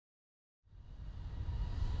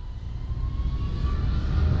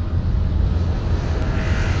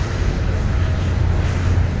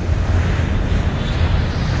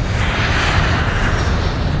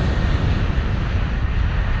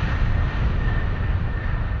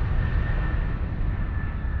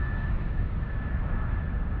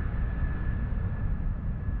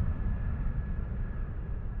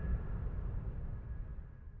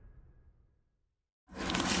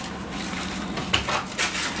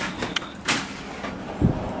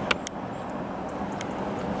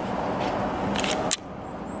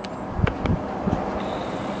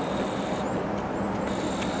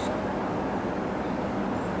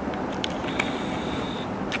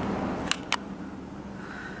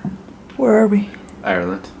Where are we?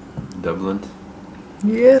 Ireland. Dublin.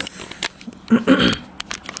 Yes.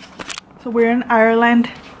 So we're in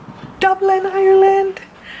Ireland. Dublin, Ireland.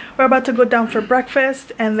 We're about to go down for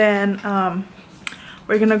breakfast and then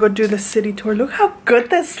we're gonna go do the city tour. Look how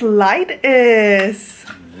good this light is.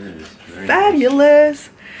 It is very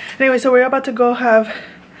Fabulous. Anyway, so we're about to go have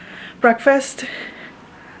breakfast.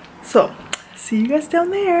 So, see you guys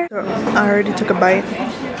down there. So, I already took a bite,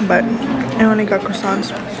 but I only got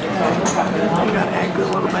croissants. I got egg a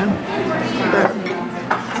little bit. But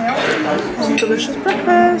some delicious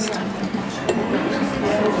breakfast.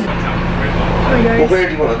 Hi guys. Well, where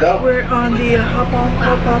do you want to go? We're on the hop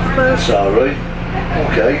off bus. It's alright.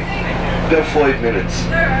 Okay. About 5 minutes.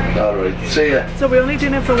 Alright. See ya. So we're only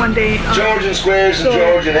doing it for one day. Georgian squares and so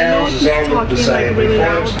Georgian I know houses he's all look the talking, same. like, really 5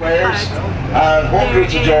 loud, squares but and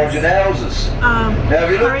hundreds of there Georgian is, houses. Now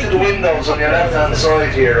if you look to the windows on your left hand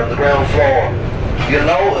side here on the ground floor, you'll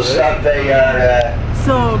notice that they are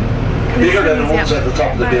so bigger than the ones at the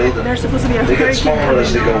top of the building. There's supposed to be a They get hurricane smaller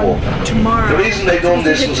as they go coming up. tomorrow. The reason they done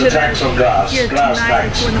this was a tax on gas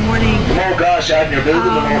tax. In the morning. The more gas you have in your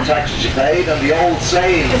building, the more taxes you paid, and the old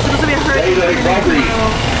saying, It's supposed to be a hurricane daylight robbery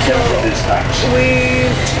kept from this tax.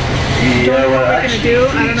 We don't know what we're gonna do.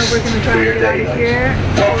 I don't know if we're gonna try to get out of here.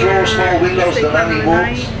 Top floor, small windows, stay the nanny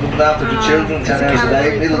overnight. woods, looking after the children, 10 it's a hours a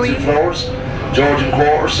day, category middle 2 3. floors, Georgian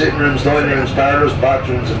quarter, sitting rooms, dining rooms, parlours,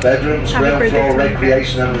 bathrooms and bedrooms, Happy ground birthday floor, to me,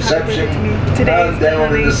 recreation and guys. reception, Today and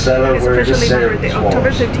down in the cellar where the servants October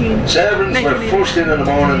was. 15. Servants were first in the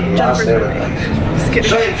morning and last out at night.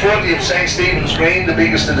 Straight in front of you, St. Stephen's Green, the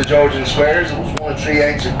biggest of the Georgian squares. It was one of 3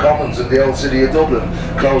 ancient commons in the old city of Dublin,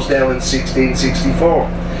 closed down in 1664.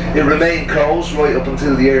 It remained closed right up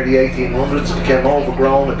until the early 1800s. It became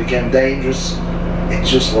overgrown, it became dangerous. It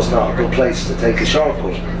just was not a good place to take a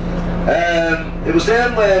shortcut. It was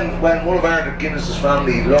then when one of Arthur Guinness's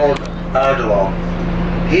family, Lord Ardelon,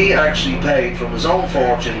 he actually paid from his own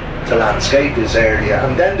fortune to landscape this area,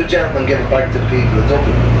 and then the gentleman gave it back to the people of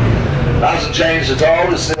Dublin. It hasn't changed at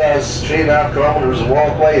all. It still has 3.5 kilometres of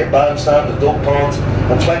walkway, a bandstand, a duck pond,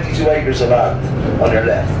 and 22 acres of land on your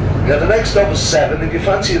left. Now the next stop is 7. If you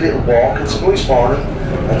fancy a little walk, it's a nice morning,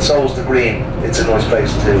 and so is the Green. It's a nice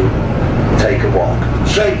place to take a walk.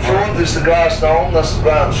 Straight in front is the Glass Dome, that's the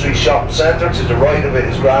Grafton Street Shopping Centre. To the right of it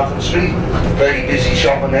is Grafton Street, very busy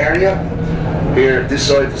shopping area here this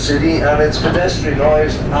side of the city, and it's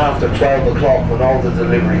pedestrianised after 12 o'clock when all the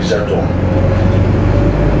deliveries are done.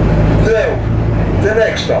 Now, the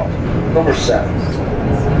next stop, number 7.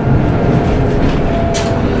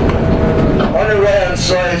 On the right hand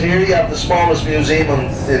side here you have the smallest museum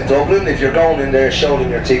in Dublin. If you're going in there, show them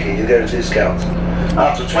your ticket, you get a discount.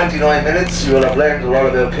 After 29 minutes, you will have learned a lot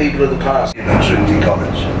about people of the past in Trinity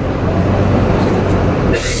College.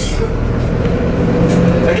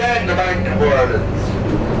 Again, the Bank of Ireland.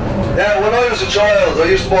 Now, when I was a child, I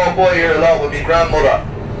used to walk by here a lot with my grandmother.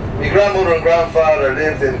 My grandmother and grandfather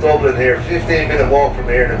lived in Dublin here, 15-minute walk from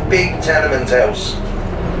here, in a big tenement house.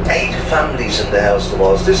 8 families in the house there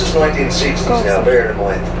was. This is 1960s now, bear in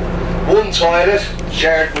mind. 1 toilet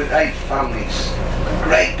shared with 8 families.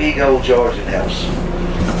 Great big old Georgian house.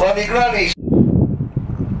 Well, my granny.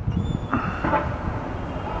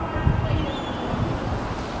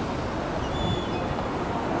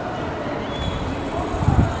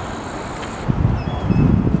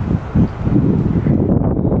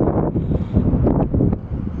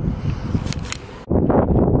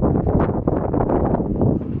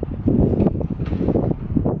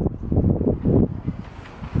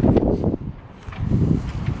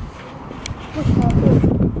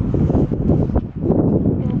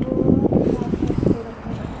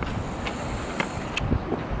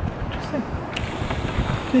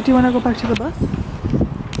 Do you want to go back to the bus?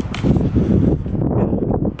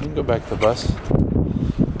 You can go back to the bus.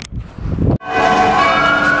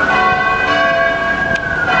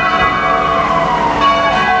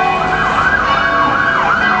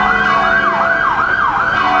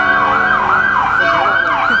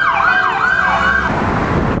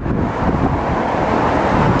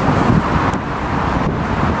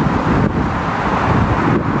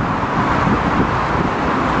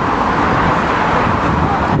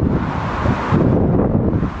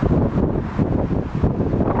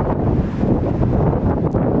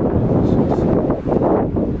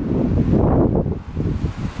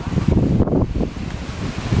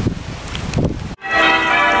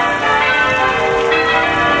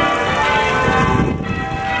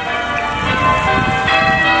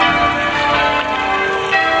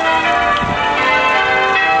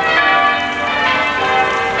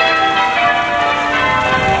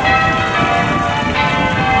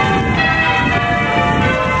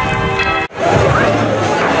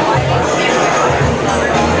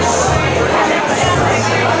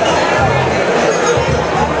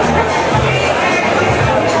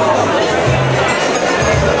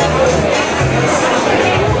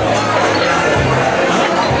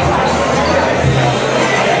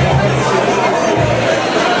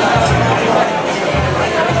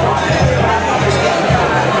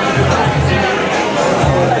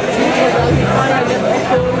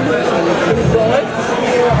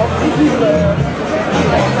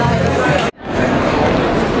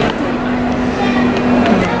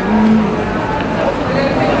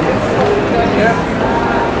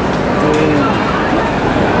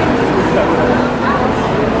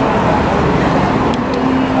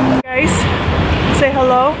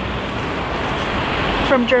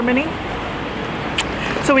 from Germany.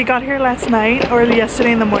 So we got here last night or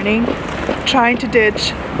yesterday in the morning, trying to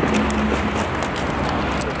ditch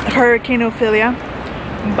Hurricane Ophelia,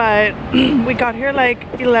 but we got here like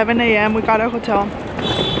 11 a.m. we got our hotel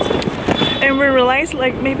and we realized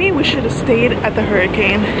like maybe we should have stayed at the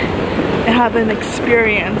hurricane and had an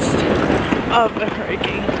experience of a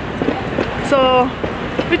hurricane. So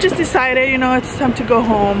we just decided, you know, it's time to go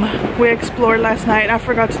home. We explored last night. I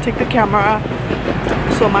forgot to take the camera,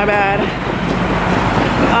 so my bad.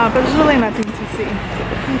 But there's really nothing to see.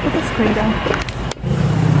 Can you put the screen down?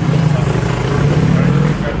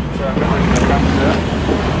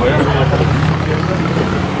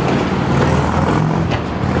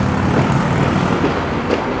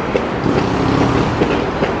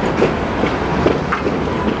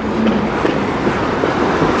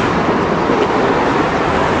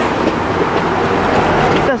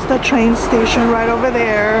 That's the train station right over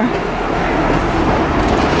there.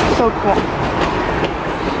 So cool.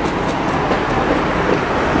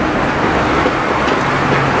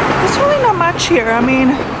 There's really not much here. I mean,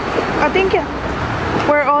 I think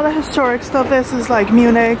where all the historic stuff is like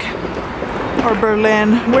Munich or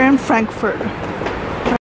Berlin. We're in Frankfurt.